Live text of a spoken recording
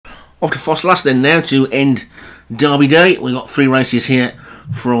Off to Fosslas then now to end Derby Day. We've got 3 races here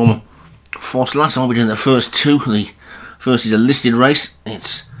from Fosslas. I'll be doing the first 2. The first is a listed race.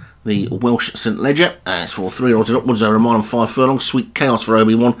 It's the Welsh St Ledger. It's for 3-year-olds and upwards over a mile and 5 furlongs. Sweet Chaos for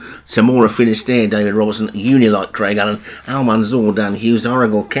Obi-Wan. Tamora Finisterre, David Robertson. Unilight, Craig Allen. Almanzor, Dan Hughes.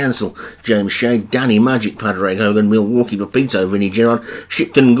 Aragal Cancel, James Shea. Danny Magic, Padraig Hogan. Milwaukee Pepito, Vinnie Gerard.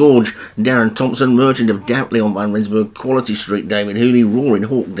 Shipton Gorge, Darren Thompson. Merchant of Doubt, Leon Van Rensburg. Quality Street, David Hooley. Roaring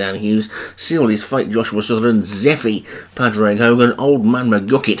Hawk, Dan Hughes. Sealed His Fate, Joshua Sutherland. Zeffy, Padraig Hogan. Old Man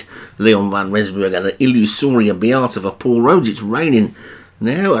McGucket, Leon Van Rensburg. And an Illusoria Beata for Paul Rhodes. It's raining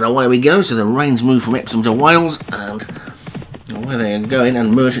now, and away we go. So the rains move from Epsom to Wales, and away they are going.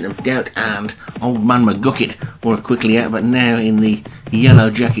 And Merchant of Doubt and Old Man McGucket were quickly out, but now in the yellow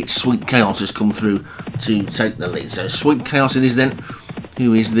jacket, Sweet Chaos has come through to take the lead. So Sweet Chaos it is then,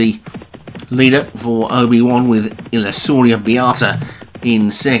 who is the leader for Obi-Wan, with Illusoria Beata in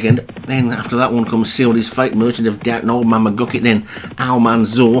second. Then after that one comes Sealed His Fate, Merchant of Doubt and Old Man McGucket. Then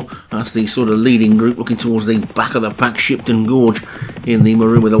Almanzor, that's the sort of leading group. Looking towards the back of the pack, Shipton Gorge in the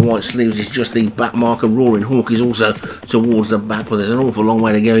maroon with the white sleeves is just the back marker. Roaring Hawk is also towards the back, but there's an awful long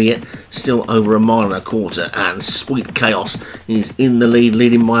way to go yet. Still over a mile and a quarter, and Sweet Chaos is in the lead,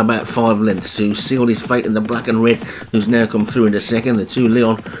 leading by about 5 lengths to Sealed His Fate in the black and red, who's now come through into second. The 2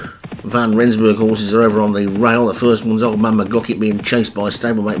 Leon Van Rensburg horses are over on the rail. The first one's Old Man McGucket being chased by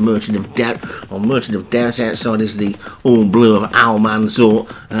stablemate Merchant of Doubt. On Merchant of Doubt outside is the all blue of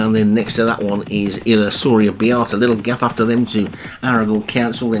Almanzor, and then next to that one is Illusoria Beata. Little gap after them to Aragal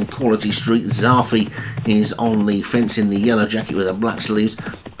Council. Then Quality Street. Zafi is on the fence in the yellow jacket with the black sleeves,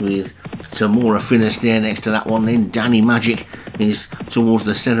 with Tamora Finisterre next to that one. Then Danny Magic is towards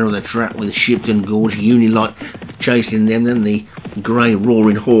the centre of the track with Shipton Gorge. Unilight chasing them. Then the grey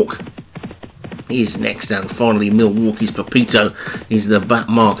Roaring Hawk is next, and finally Milwaukee's Pepito is the back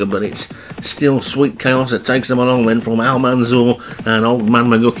marker, but it's still Sweet Chaos that takes them along then from Almanzor and Old Man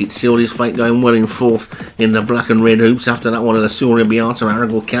McGucket. Sealed His Fate going well in 4th in the black and red hoops. After that one, Illusoria Beata,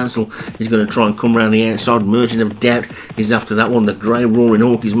 Aragal Council is going to try and come round the outside. Merchant of Doubt is after that one. The grey Roaring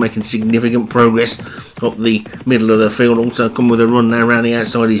Hawk is making significant progress up the middle of the field. Also come with a run now round the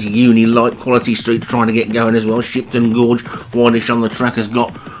outside is Unilight. Quality Street trying to get going as well. Shipton Gorge, Whitish on the track, has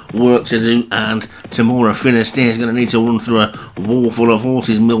got work to do, and Tamora Finisterre is going to need to run through a wall full of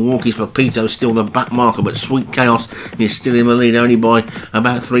horses. Milwaukee's Pepito still the back marker, but Sweet Chaos is still in the lead, only by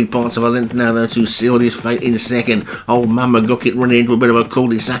about 3 parts of a length now, though, to Sealed His Fate in second. Old Man McGucket running into a bit of a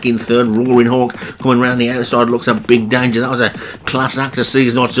cul-de-sac in third. Roaring Hawk coming round the outside looks a big danger. That was a class act a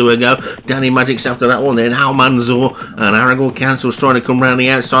season or 2 ago. Danny Magic's after that one then. Almanzor and Aragal Council's trying to come round the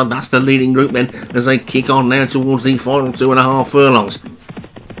outside. That's the leading group then as they kick on now towards the final 2.5 furlongs.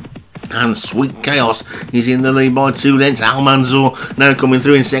 And Sweet Chaos is in the lead by 2 lengths. Almanzor now coming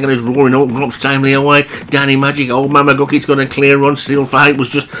through in second as Roaring Hawk drops tamely away. Danny Magic, Old Man McGucket's got a clear run. Sealed Fate was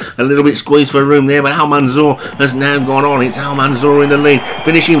just a little bit squeezed for room there, but Almanzor has now gone on. It's Almanzor in the lead,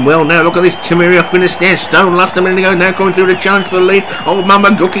 finishing well now. Look at this Tamora Finisterre, Stone last a minute ago, now coming through the challenge for the lead. Old Man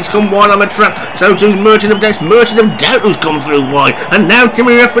McGucket's come wide on the track, so too's Merchant of Doubt. Merchant of Doubt who's come through wide, and now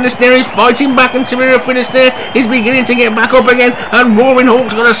Tamora Finisterre is fighting back, and Tamora Finisterre is beginning to get back up again, and Roaring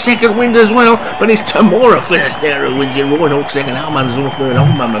Hawk's got a second wind as well, but it's Tamora Finisterre who wins it. Roaring Hawk second, Almanzor third, Old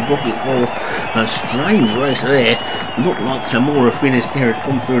Man McGucket fourth. A strange race there. Looked like Tamora Finisterre had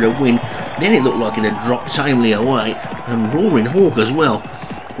come through to win, then it looked like it had dropped tamely away, and Roaring Hawk as well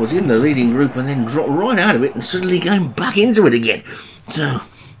was in the leading group and then dropped right out of it and suddenly going back into it again. So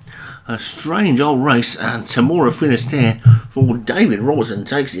a strange old race, and Tamora Finisterre for David Robertson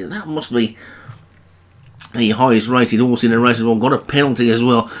takes it. That must be the highest rated horse in the race as well. Got a penalty as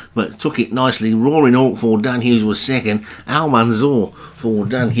well, but took it nicely. Roaring Hawk for Dan Hughes was second. Almanzor for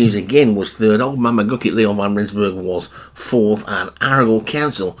Dan Hughes again was third. Old Man McGucket, Leon Van Rensburg was fourth, and Aragal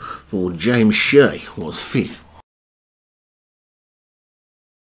Council for James Shea was fifth.